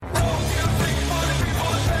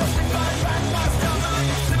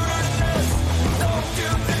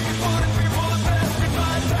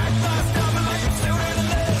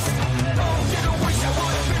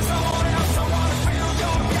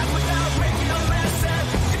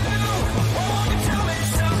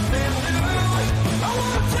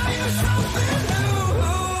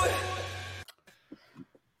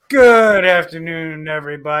Good afternoon,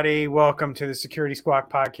 everybody. Welcome to the Security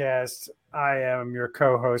Squawk podcast. I am your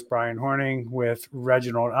co-host, Brian Horning, with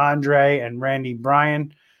Reginald Andre and Randy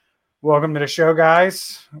Bryan. Welcome to the show,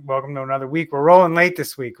 guys. Welcome to another week. We're rolling late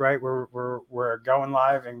this week, right? We're going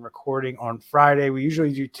live and recording on Friday. We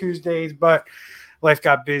usually do Tuesdays, but life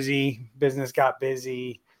got busy, business got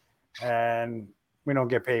busy, and we don't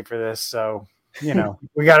get paid for this, so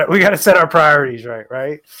we got to set our priorities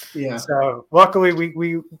right. Yeah. So luckily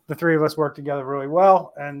we the three of us work together really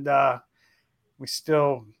well, and we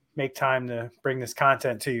still make time to bring this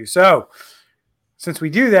content to you. So since we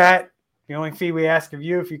do that, the only fee we ask of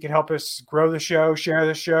you, if you can help us grow the show, share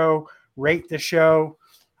the show, rate the show,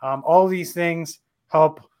 all these things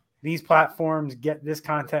help these platforms get this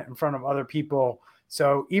content in front of other people.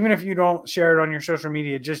 So even if you don't share it on your social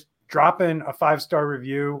media, just drop in a 5-star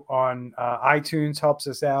review on iTunes helps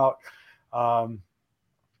us out.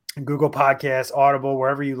 Google Podcasts, Audible,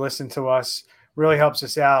 wherever you listen to us, really helps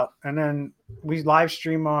us out. And then we live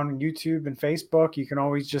stream on YouTube and Facebook. You can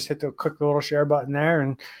always just click the little share button there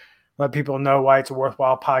and let people know why it's a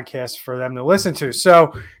worthwhile podcast for them to listen to.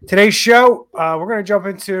 So today's show, we're going to jump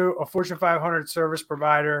into a Fortune 500 service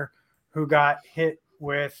provider who got hit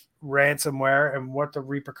with ransomware and what the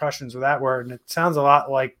repercussions of that were. And it sounds a lot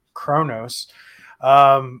like Kronos,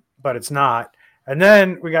 but it's not. And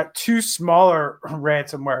then we got two smaller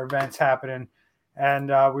ransomware events happening, and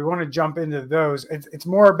we want to jump into those. It's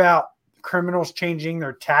more about criminals changing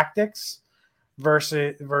their tactics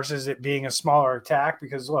versus it being a smaller attack,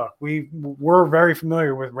 because look, we're very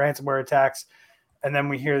familiar with ransomware attacks, and then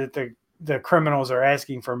we hear that the criminals are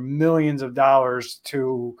asking for millions of dollars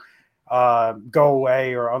to go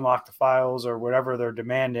away or unlock the files or whatever they're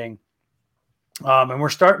demanding. And we're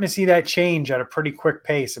starting to see that change at a pretty quick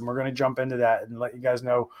pace, and we're going to jump into that and let you guys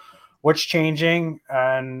know what's changing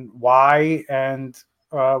and why, and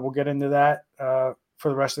we'll get into that for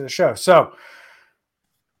the rest of the show. So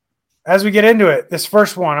as we get into it, this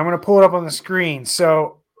first one, I'm going to pull it up on the screen.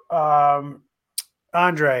 So,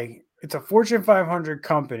 Andre, it's a Fortune 500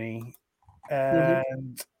 company,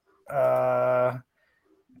 and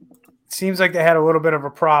seems like they had a little bit of a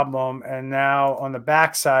problem, and now on the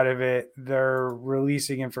backside of it, they're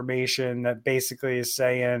releasing information that basically is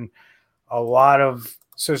saying a lot of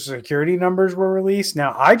social security numbers were released.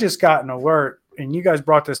 Now, I just got an alert, and you guys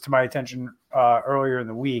brought this to my attention earlier in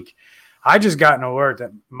the week. I just got an alert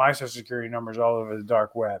that my social security number is all over the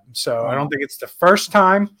dark web. So I don't think it's the first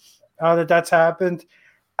time that's happened.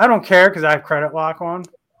 I don't care because I have credit lock on.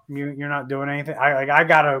 You're not doing anything. I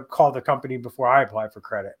got to call the company before I apply for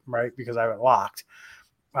credit, right? Because I have it locked.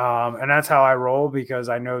 And that's how I roll, because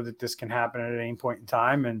I know that this can happen at any point in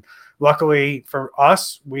time. And luckily for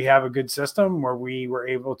us, we have a good system where we were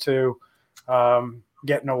able to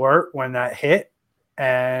get an alert when that hit.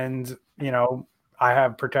 And, I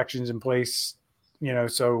have protections in place,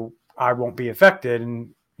 so I won't be affected. And,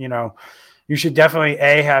 you should definitely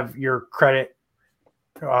have your credit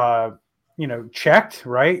checked,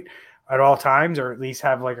 right, at all times, or at least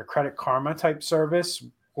have like a Credit Karma type service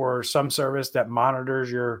or some service that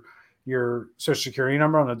monitors your social security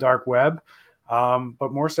number on the dark web.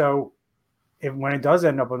 But more so, when it does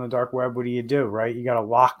end up on the dark web, what do, right? You got to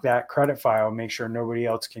lock that credit file and make sure nobody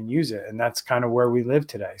else can use it. And that's kind of where we live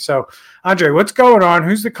today. So, Andre, what's going on?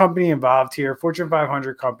 Who's the company involved here? Fortune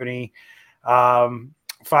 500 company,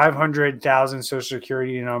 500,000 social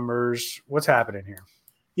security numbers. What's happening here?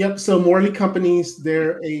 Yep. So Morley Companies,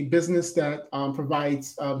 they're a business that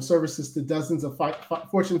provides services to dozens of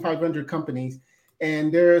Fortune 500 companies.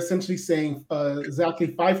 And they're essentially saying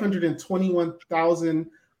exactly 521,000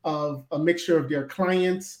 of a mixture of their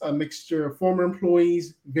clients, a mixture of former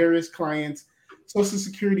employees, various clients, social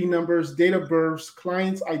security numbers, date of births,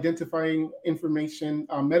 clients identifying information,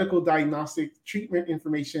 medical diagnostic treatment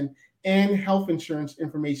information, and health insurance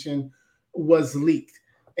information was leaked.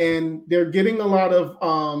 And they're getting a lot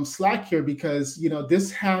of slack here because,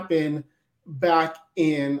 this happened back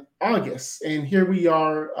in August. And here we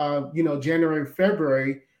are, January,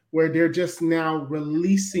 February, where they're just now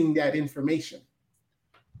releasing that information.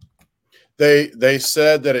 They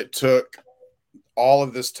said that it took all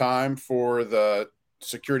of this time for the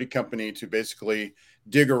security company to basically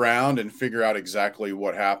dig around and figure out exactly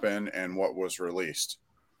what happened and what was released.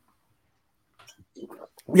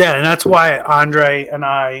 Yeah, and that's why Andre and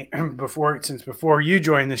I, before you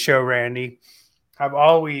joined the show, Randy, I've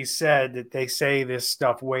always said that they say this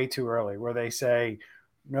stuff way too early, where they say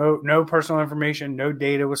no personal information, no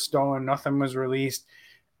data was stolen, nothing was released,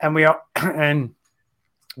 and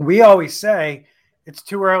we always say it's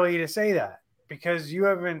too early to say that, because you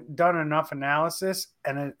haven't done enough analysis,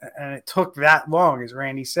 and it took that long, as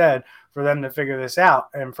Randy said, for them to figure this out.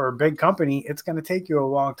 And for a big company, it's going to take you a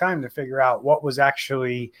long time to figure out what was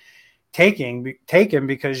actually taken,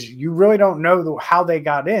 because you really don't know how they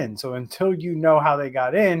got in. So until you know how they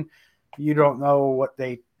got in, you don't know what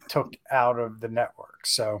they took out of the network.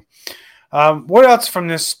 So what else from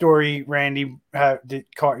this story, Randy,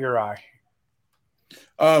 caught your eye?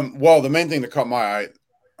 Well, the main thing that caught my eye,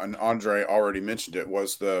 and Andre already mentioned it,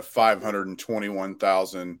 was the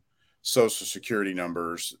 521,000 social security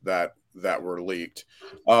numbers that were leaked.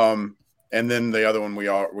 And then the other one we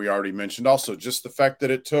already mentioned also, just the fact that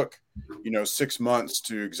it took, 6 months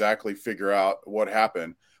to exactly figure out what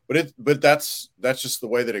happened. But that's just the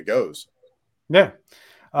way that it goes. Yeah.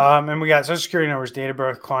 And we got social security numbers, date of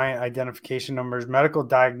birth, client identification numbers, medical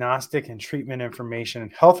diagnostic and treatment information,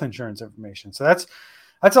 and health insurance information. So that's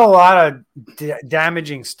a lot of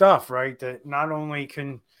damaging stuff, right? That not only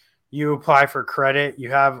can you apply for credit,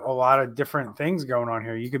 you have a lot of different things going on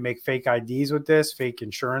here. You can make fake IDs with this, fake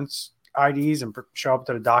insurance IDs, and show up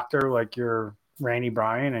to the doctor like you're Randy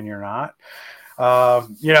Bryan and you're not.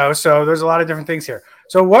 So there's a lot of different things here.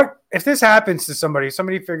 So what if this happens to somebody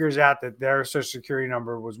figures out that their social security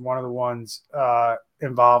number was one of the ones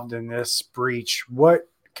involved in this breach? What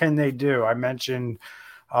can they do? I mentioned,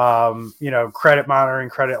 credit monitoring,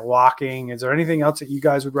 credit locking. Is there anything else that you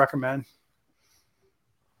guys would recommend?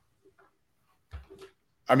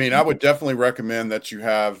 I mean, I would definitely recommend that you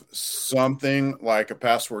have something like a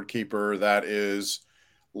password keeper that is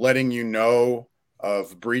letting you know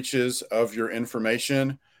of breaches of your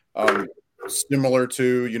information, similar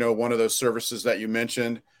to, one of those services that you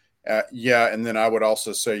mentioned. And then I would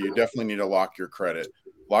also say you definitely need to lock your credit,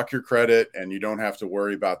 and you don't have to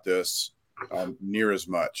worry about this near as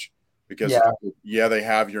much, because they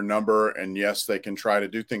have your number, and yes, they can try to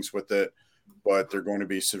do things with it, but they're going to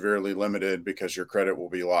be severely limited because your credit will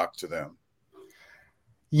be locked to them.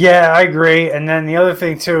 Yeah, I agree. And then the other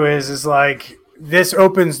thing too is like, this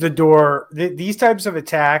opens the door. These types of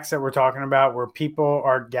attacks that we're talking about, where people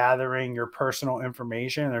are gathering your personal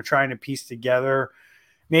information, and they're trying to piece together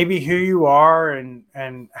maybe who you are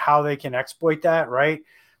and how they can exploit that, right?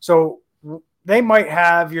 So they might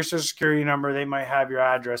have your social security number, they might have your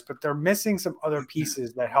address, but they're missing some other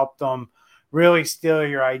pieces that help them really steal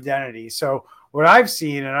your identity. So what I've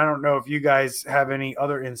seen, and I don't know if you guys have any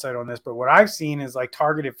other insight on this, but what I've seen is like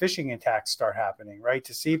targeted phishing attacks start happening, right?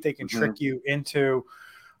 To see if they can trick you into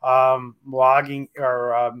logging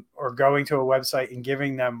or going to a website and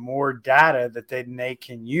giving them more data that they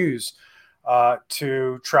can use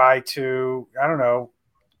to try to, I don't know,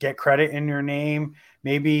 get credit in your name,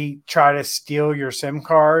 maybe try to steal your SIM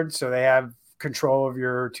card so they have control of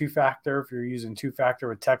your two-factor if you're using two-factor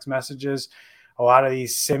with text messages. A lot of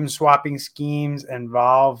these SIM swapping schemes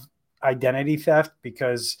involve identity theft,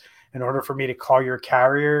 because in order for me to call your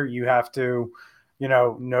carrier, you have to,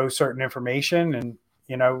 know certain information, and,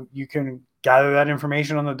 you can gather that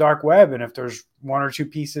information on the dark web. And if there's one or two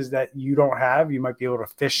pieces that you don't have, you might be able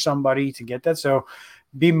to phish somebody to get that. So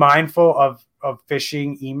be mindful of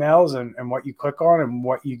phishing emails and what you click on and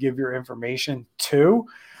what you give your information to.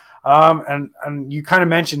 And you kind of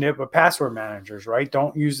mentioned it, but password managers, right?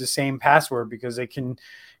 Don't use the same password, because they can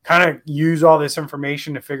kind of use all this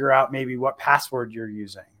information to figure out maybe what password you're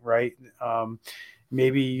using, right?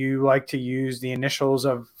 Maybe you like to use the initials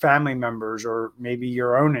of family members, or maybe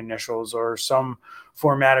your own initials, or some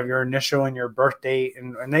format of your initial and your birth date.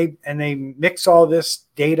 And they mix all this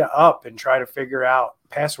data up and try to figure out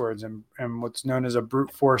passwords and what's known as a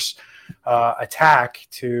brute force attack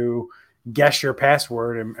to guess your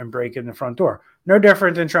password and break in the front door. No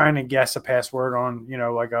different than trying to guess a password on,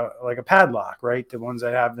 like a padlock, right? The ones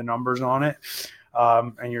that have the numbers on it.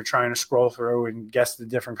 And you're trying to scroll through and guess the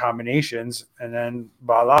different combinations, and then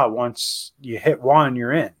voila, once you hit one,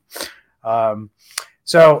 you're in.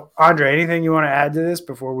 So Andre, anything you want to add to this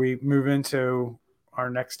before we move into our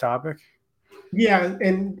next topic? Yeah,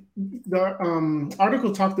 and the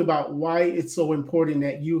article talked about why it's so important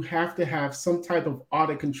that you have to have some type of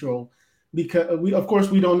audit control,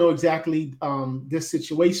 because we don't know exactly this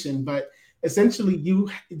situation, but essentially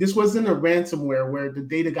this wasn't a ransomware where the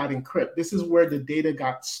data got encrypted. This is where the data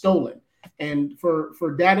got stolen. And for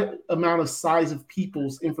that amount of size of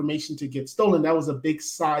people's information to get stolen, that was a big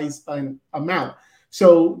size amount.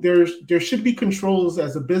 So there should be controls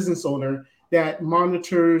as a business owner that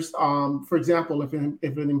monitors, for example, if an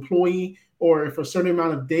employee or if a certain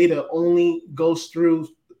amount of data only goes through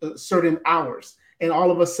certain hours, and all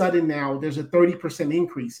of a sudden now there's a 30%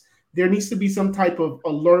 increase, there needs to be some type of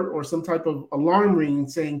alert or some type of alarm ring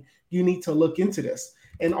saying you need to look into this.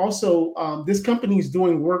 And also, this company is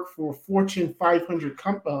doing work for Fortune 500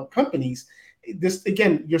 companies. This,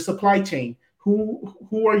 again, your supply chain. Who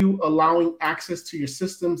are you allowing access to your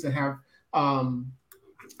systems and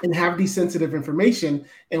have these sensitive information,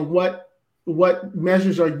 and what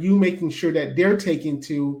measures are you making sure that they're taking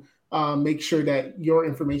to make sure that your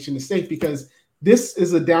information is safe? Because this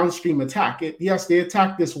is a downstream attack. Yes, they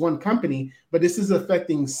attacked this one company, but this is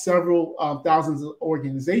affecting several thousands of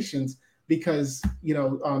organizations because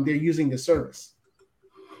they're using the service.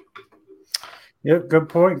 Yep, good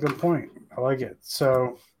point. Good point. I like it.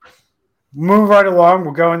 So move right along.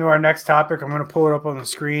 We'll go into our next topic. I'm going to pull it up on the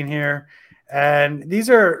screen here. And these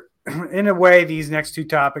are, in a way, these next two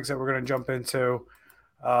topics that we're going to jump into.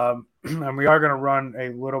 And we are going to run a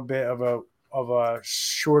little bit of a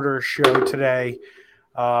shorter show today.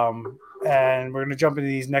 And we're going to jump into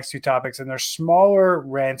these next two topics. And they're smaller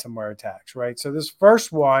ransomware attacks, right? So this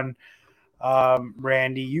first one,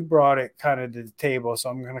 Randy, you brought it kind of to the table, so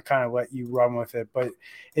I'm going to kind of let you run with it. But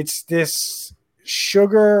it's this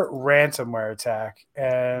sugar ransomware attack.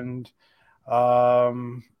 And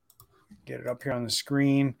get it up here on the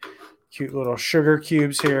screen. Cute little sugar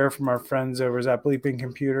cubes here from our friends over at Bleeping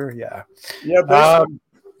Computer. Yeah. Yeah.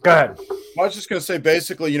 Go ahead. I was just going to say,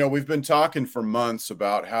 basically, we've been talking for months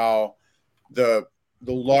about how the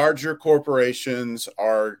larger corporations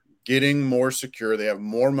are getting more secure. They have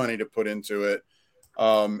more money to put into it.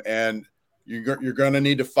 And you're going to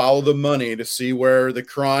need to follow the money to see where the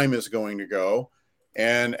crime is going to go.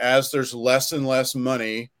 And as there's less and less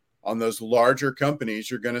money on those larger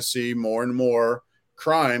companies, you're going to see more and more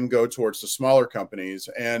crime go towards the smaller companies.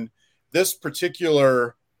 And this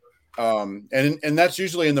particular, and that's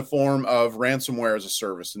usually in the form of ransomware as a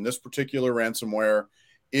service. And this particular ransomware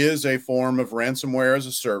is a form of ransomware as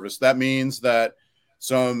a service. That means that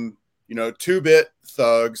some, 2-bit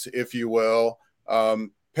thugs, if you will,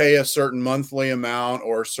 pay a certain monthly amount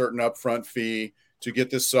or a certain upfront fee to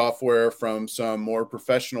get this software from some more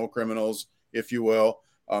professional criminals, if you will,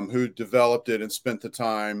 who developed it and spent the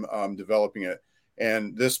time developing it.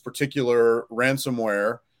 And this particular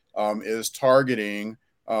ransomware is targeting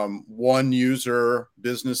one user,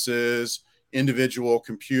 businesses, individual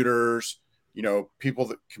computers,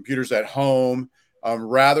 computers at home,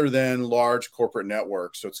 rather than large corporate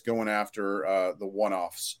networks. So it's going after the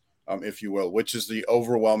one-offs, if you will, which is the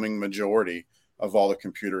overwhelming majority of all the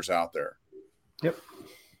computers out there. Yep.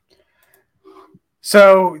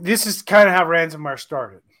 So this is kind of how ransomware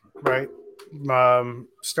started, right?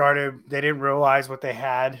 They didn't realize what they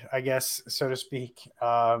had, I guess, so to speak.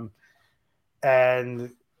 And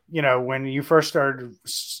when we first started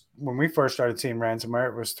seeing ransomware,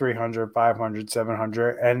 it was 300, 500,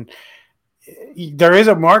 700, and there is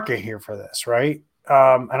a market here for this, right?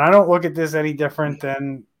 And I don't look at this any different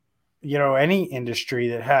than any industry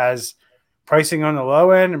that has pricing on the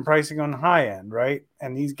low end and pricing on the high end, right?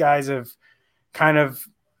 And these guys have kind of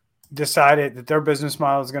decided that their business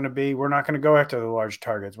model is going to be, we're not going to go after the large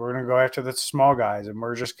targets. We're going to go after the small guys, and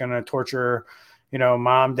we're just going to torture,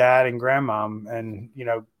 mom, dad, and grandmom, and,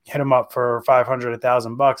 hit them up for $500,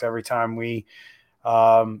 $1,000 every time we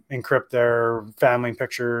encrypt their family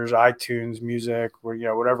pictures, iTunes, music, or,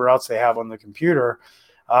 whatever else they have on the computer.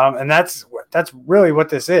 And that's really what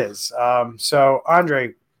this is. So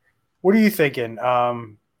Andre, what are you thinking,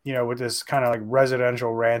 with this kind of like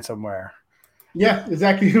residential ransomware? Yeah,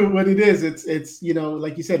 exactly what it is. It's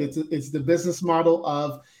like you said, it's the business model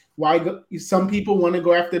of why some people want to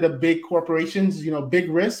go after the big corporations, big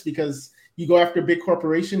risk, because you go after a big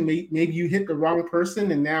corporation, maybe you hit the wrong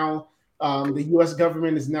person, and now the U.S.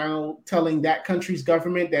 government is now telling that country's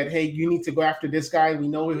government that, hey, you need to go after this guy. We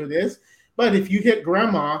know who it is. But if you hit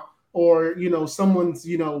grandma or someone's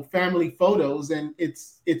family photos and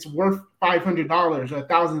it's worth $500 or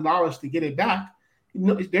 $1,000 to get it back,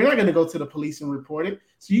 they're not going to go to the police and report it.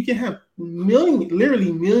 So you can have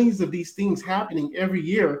literally millions of these things happening every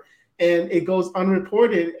year, and it goes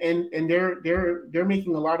unreported, and they're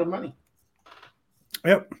making a lot of money.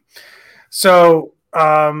 Yep. So,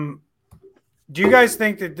 do you guys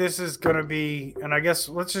think that this is going to be? And I guess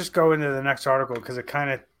let's just go into the next article because it kind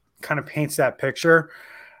of paints that picture.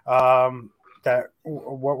 That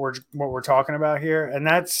what we're talking about here, and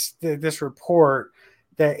that's this report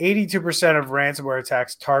that 82% of ransomware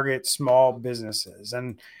attacks target small businesses,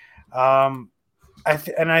 and I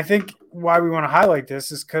think why we want to highlight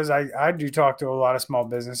this is because I do talk to a lot of small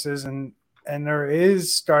businesses, and there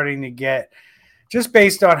is starting to get, just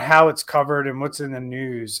based on how it's covered and what's in the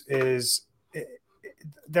news,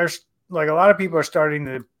 there's like a lot of people are starting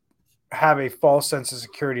to have a false sense of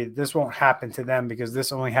security that this won't happen to them, because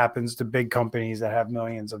this only happens to big companies that have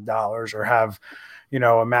millions of dollars or have,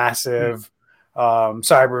 a massive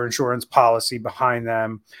cyber insurance policy behind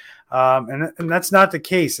them. And that's not the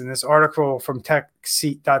case. And this article from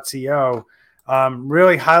techseat.co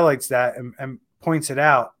really highlights that and points it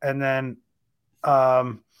out. And then,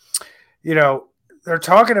 they're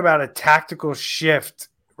talking about a tactical shift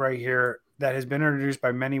right here that has been introduced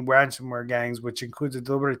by many ransomware gangs, which includes a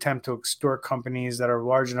deliberate attempt to extort companies that are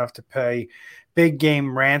large enough to pay big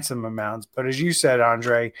game ransom amounts. But as you said,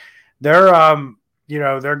 Andre, they're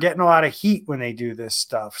getting a lot of heat when they do this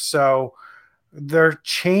stuff. So they're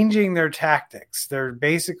changing their tactics. They're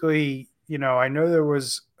basically, I know there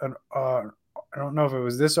was I don't know if it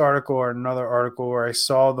was this article or another article where I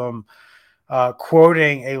saw them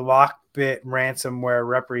quoting a Lockbit ransomware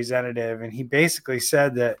representative, and he basically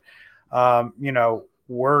said that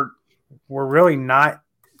we're really not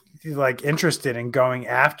like interested in going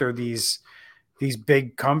after these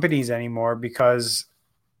big companies anymore, because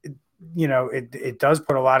it does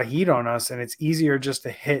put a lot of heat on us, and it's easier just to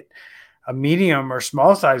hit a medium or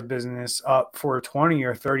small size business up for 20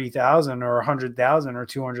 or 30,000 or 100,000 or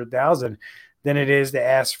 200,000 than it is to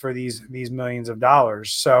ask for these millions of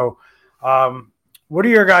dollars. So what are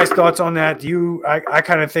your guys' thoughts on that? I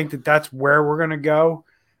kind of think that that's where we're going to go,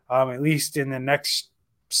 at least in the next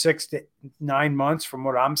 6 to 9 months. From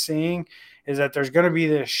what I'm seeing, is that there's going to be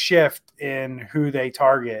this shift in who they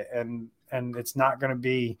target, and it's not going to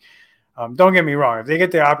be, don't get me wrong, if they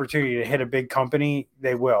get the opportunity to hit a big company,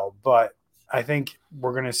 they will. But I think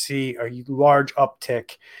we're going to see a large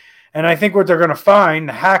uptick. And I think what they're going to find,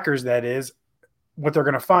 the hackers that is, what they're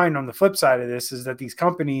going to find on the flip side of this is that these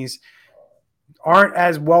companies aren't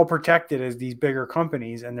as well protected as these bigger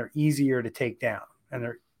companies, and they're easier to take down, and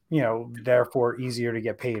they're, therefore easier to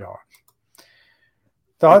get paid on.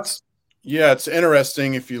 Thoughts? Yeah, it's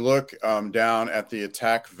interesting if you look down at the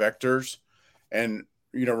attack vectors, and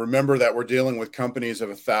remember that we're dealing with companies of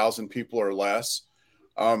 1,000 people or less.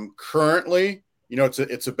 Currently,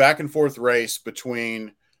 it's a back and forth race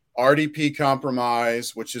between RDP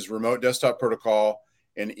compromise, which is remote desktop protocol,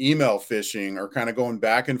 and email phishing are kind of going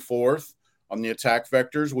back and forth on the attack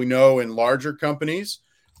vectors. We know in larger companies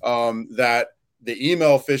that the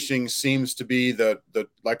email phishing seems to be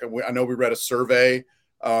I know we read a survey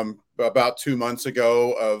about 2 months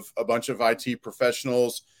ago of a bunch of IT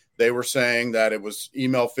professionals. They were saying that it was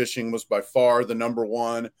email phishing was by far the number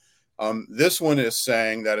one. This one is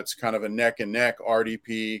saying that it's kind of a neck and neck,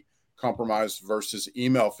 RDP compromise versus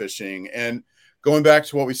email phishing. And going back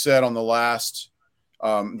to what we said on the last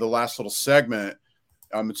little segment,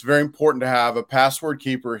 it's very important to have a password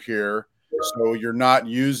keeper here, so you're not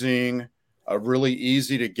using a really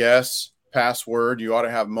easy to guess password. You ought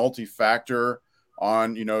to have multi-factor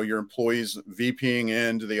on, your employees VPing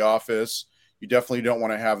into the office. You definitely don't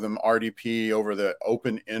want to have them RDP over the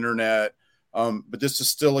open internet. But this is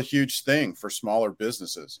still a huge thing for smaller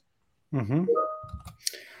businesses. Mm-hmm.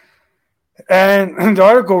 And the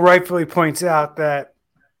article rightfully points out that,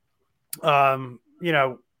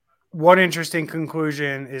 one interesting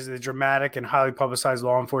conclusion is the dramatic and highly publicized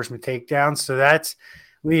law enforcement takedowns. So that's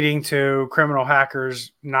leading to criminal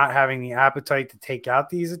hackers not having the appetite to take out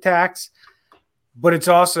these attacks. But it's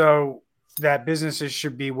also that businesses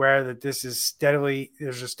should be aware that there's a steadily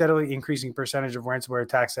increasing percentage of ransomware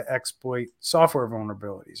attacks that exploit software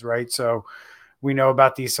vulnerabilities, right? So we know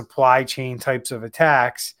about these supply chain types of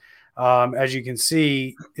attacks. As you can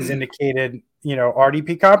see, is indicated,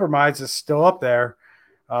 RDP compromise is still up there,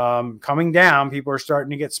 coming down. People are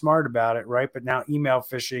starting to get smart about it, right? But now email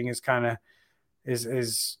phishing is kind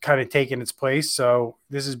of taking its place. So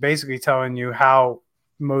this is basically telling you how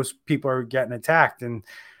most people are getting attacked. And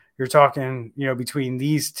you're talking, between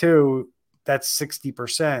these two, that's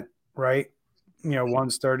 60%, right?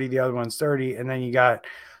 One's 30, the other one's 30. And then you got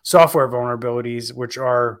software vulnerabilities, which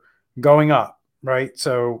are going up, right?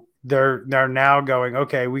 So they're now going,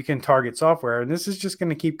 okay, we can target software, and this is just going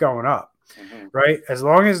to keep going up, right? As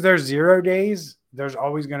long as there's 0 days, there's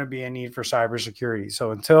always going to be a need for cybersecurity.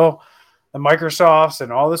 So until the Microsofts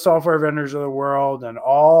and all the software vendors of the world and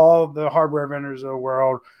all the hardware vendors of the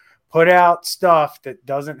world put out stuff that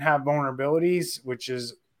doesn't have vulnerabilities, which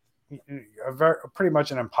is pretty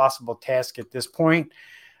much an impossible task at this point,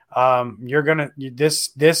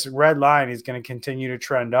 this red line is going to continue to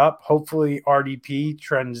trend up. Hopefully RDP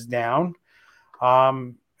trends down.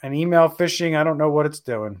 And email phishing, I don't know what it's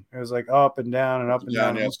doing. It was like up and down and up and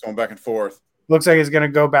down. Yeah, it's going back and forth. Looks like it's going to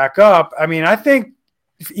go back up. I mean, I think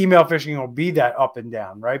email phishing will be that up and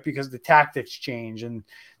down, right? Because the tactics change, and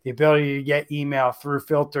the ability to get email through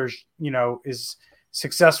filters, is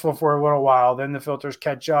successful for a little while, then the filters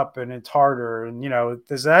catch up and it's harder. And,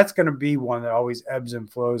 that's going to be one that always ebbs and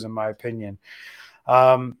flows, in my opinion.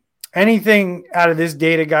 Anything out of this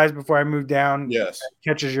data, guys, before I move down? Yes.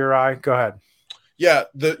 Catches your eye? Go ahead. Yeah.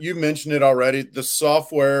 You mentioned it already. The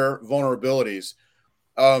software vulnerabilities.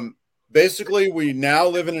 Basically, we now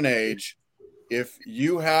live in an age. If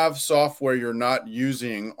you have software you're not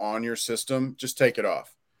using on your system, just take it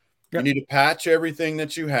off. Yep. You need to patch everything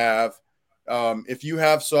that you have. If you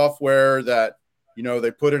have software that,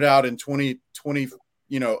 they put it out in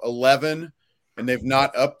 2011 and they've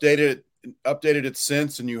not updated it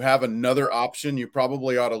since, and you have another option, you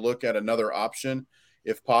probably ought to look at another option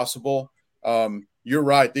if possible. You're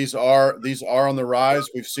right. These are on the rise.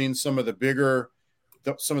 We've seen some of the bigger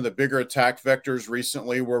attack vectors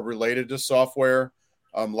recently were related to software,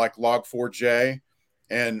 like Log4j.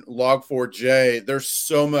 And Log4j, there's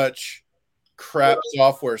so much crap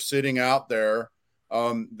software sitting out there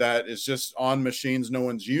that is just on machines no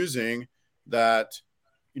one's using that,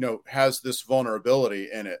 has this vulnerability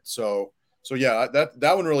in it. So yeah,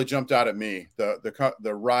 that one really jumped out at me.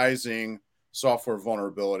 The rising software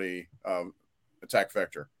vulnerability attack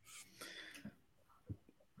vector.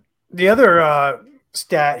 The other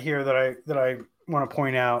stat here that I want to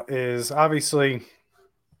point out is obviously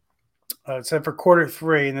it said for quarter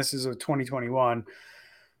 3, and this is of 2021,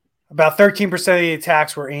 about 13% of the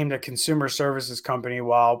attacks were aimed at consumer services company,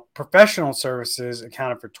 while professional services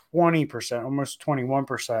accounted for 20%, almost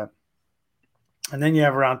 21%. And then you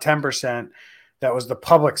have around 10% that was the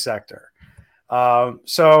public sector.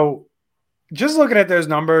 So just looking at those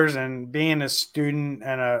numbers and being a student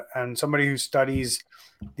and somebody who studies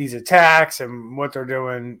these attacks and what they're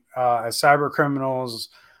doing as cyber criminals,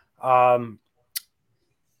 I'm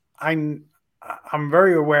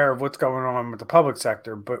very aware of what's going on with the public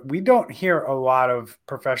sector, but we don't hear a lot of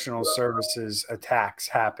professional services attacks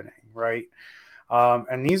happening, right?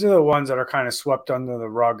 And these are the ones that are kind of swept under the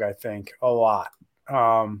rug, I think, a lot.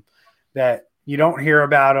 That you don't hear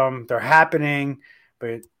about them. They're happening,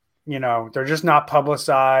 but they're just not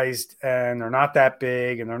publicized, and they're not that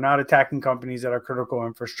big, and they're not attacking companies that are critical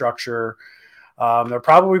infrastructure. They're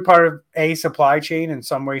probably part of a supply chain in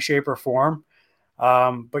some way, shape, or form.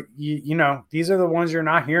 But these are the ones you're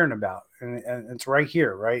not hearing about, and it's right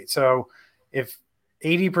here, right? So if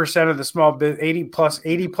 80% of the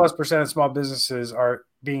 80+% of small businesses are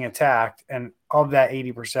being attacked, and of that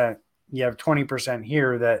 80%, you have 20%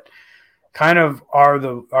 here that kind of are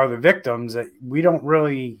the victims that we don't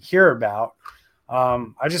really hear about.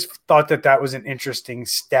 I just thought that was an interesting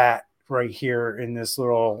stat right here in this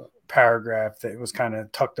little paragraph that was kind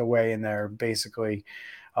of tucked away in there, basically.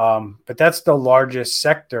 But that's the largest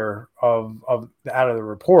sector out of the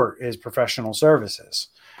report is professional services.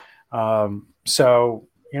 So,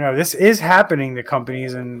 this is happening to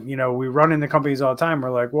companies, and, we run into companies all the time.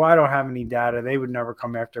 We're like, well, I don't have any data. They would never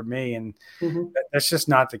come after me. And that's just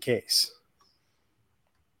not the case.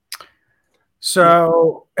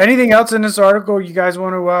 So anything else in this article you guys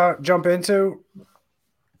want to jump into?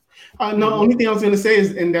 No, only thing I was going to say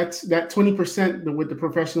is, and that's that 20% with the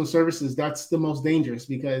professional services, that's the most dangerous,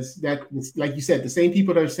 because that, like you said, the same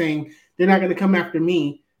people that are saying they're not going to come after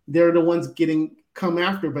me, they're the ones getting come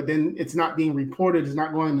after, but then it's not being reported, it's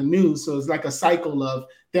not going in the news. So it's like a cycle of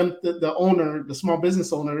them, the owner, the small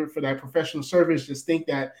business owner for that professional service just think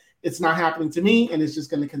that it's not happening to me, and it's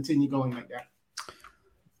just going to continue going like that.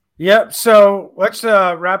 Yep. So let's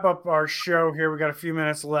wrap up our show here. We got a few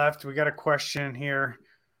minutes left. We got a question here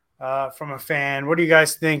from a fan. What do you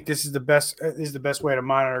guys think is the best way to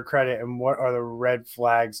monitor credit, and what are the red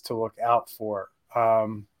flags to look out for?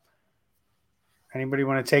 Anybody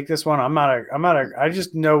want to take this one? I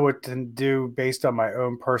just know what to do based on my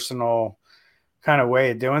own personal kind of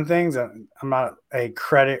way of doing things. I'm not a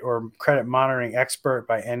credit or credit monitoring expert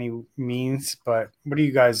by any means, but what do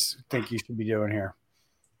you guys think you should be doing here?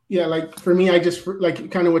 Yeah, like for me, I just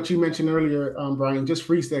like kind of what you mentioned earlier, Brian, just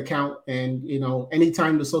freeze the account. And,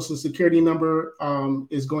 anytime the social security number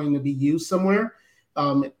is going to be used somewhere,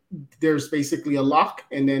 there's basically a lock,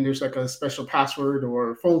 and then there's like a special password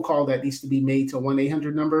or phone call that needs to be made to a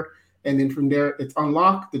 1-800 number. And then from there, it's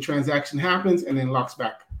unlocked, the transaction happens, and then locks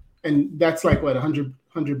back. And that's like what, $100,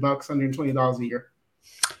 $120 a year.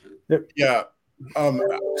 Yeah.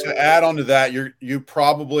 To add on to that, you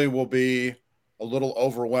probably will be a little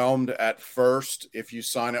overwhelmed at first if you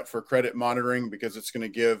sign up for credit monitoring, because it's going to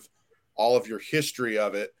give all of your history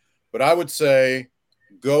of it. But I would say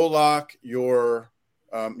go lock your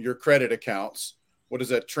credit accounts. What is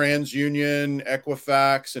that? TransUnion,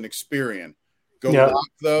 Equifax, and Experian. Go lock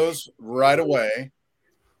those right away.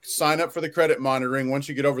 sign up for the credit monitoring. Once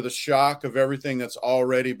you get over the shock of everything that's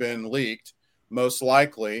already been leaked, most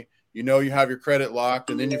likely, you have your credit locked,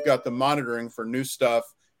 and then you've got the monitoring for new stuff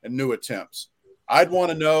and new attempts. I'd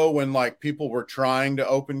want to know when like people were trying to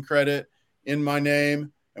open credit in my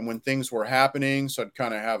name and when things were happening. So I'd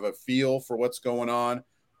kind of have a feel for what's going on,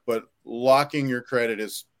 but locking your credit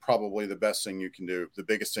is probably the best thing you can do. The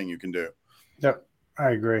biggest thing you can do. Yep.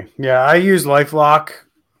 I agree. Yeah. I use LifeLock.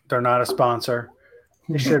 They're not a sponsor.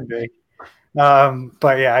 They should be.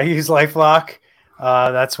 But yeah, I use LifeLock.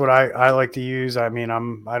 That's what I like to use. I mean,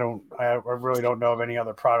 I really don't know of any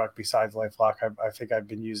other product besides LifeLock. I think I've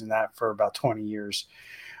been using that for about 20 years.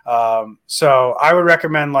 So I would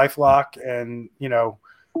recommend LifeLock, and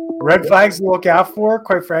red flags to look out for,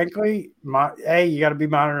 quite frankly. You got to be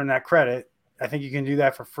monitoring that credit. I think you can do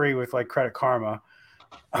that for free with like Credit Karma.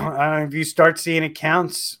 If you start seeing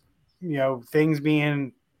accounts, things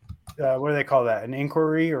being what do they call that? An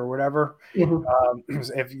inquiry or whatever. Mm-hmm.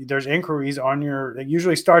 If there's inquiries on it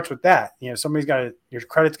usually starts with that. Somebody's your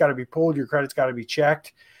credit's got to be pulled, your credit's got to be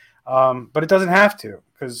checked. But it doesn't have to,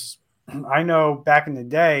 because I know back in the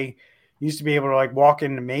day, you used to be able to like walk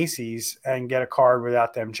into Macy's and get a card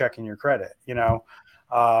without them checking your credit,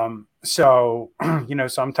 So,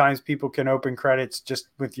 sometimes people can open credits just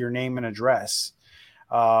with your name and address.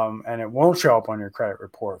 And it won't show up on your credit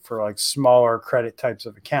report for like smaller credit types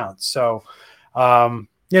of accounts. So,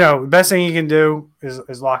 the best thing you can do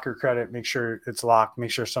is lock your credit, make sure it's locked,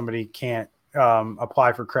 make sure somebody can't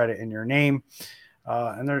apply for credit in your name.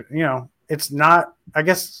 And there, it's not, I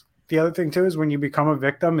guess the other thing too is when you become a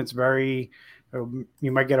victim, it's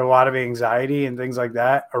you might get a lot of anxiety and things like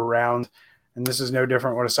that around, and this is no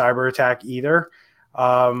different with a cyber attack either.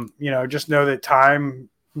 Just know that time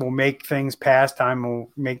will make things pass. Time will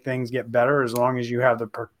make things get better. As long as you have the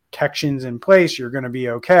protections in place, you're going to be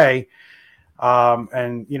okay.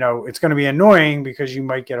 And it's going to be annoying because you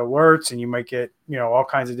might get alerts and you might get, all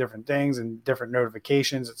kinds of different things and different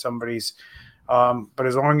notifications that somebody's, but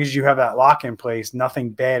as long as you have that lock in place, nothing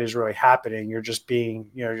bad is really happening. You're just getting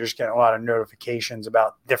a lot of notifications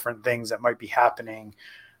about different things that might be happening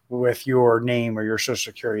with your name or your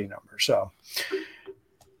social security number. So, all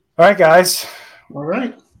right, guys. All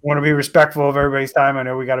right. Want to be respectful of everybody's time. I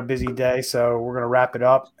know we got a busy day, so we're going to wrap it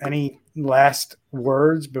up. Any last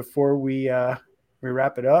words before we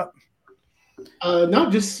wrap it up? No,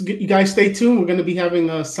 just you guys stay tuned. We're going to be having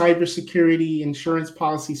a cybersecurity insurance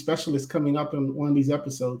policy specialist coming up in one of these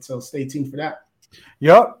episodes, so stay tuned for that.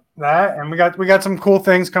 Yep, that, and we got some cool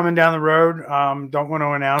things coming down the road. Don't want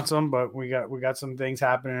to announce them, but we got some things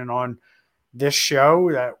happening on this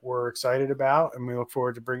show that we're excited about, and we look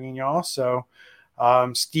forward to bringing y'all. So,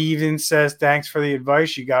 Steven says, thanks for the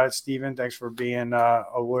advice. You got it, Steven. Thanks for being a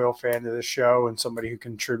loyal fan to the show and somebody who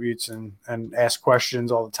contributes and asks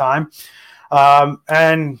questions all the time.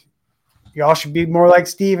 And y'all should be more like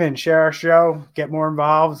Steven. Share our show, get more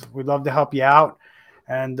involved. We'd love to help you out.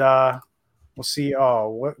 And we'll see.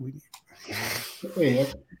 Private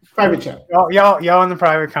chat. Y'all in the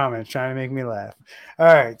private comments trying to make me laugh. All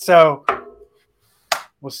right. So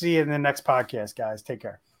we'll see you in the next podcast, guys. Take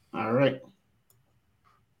care. All right.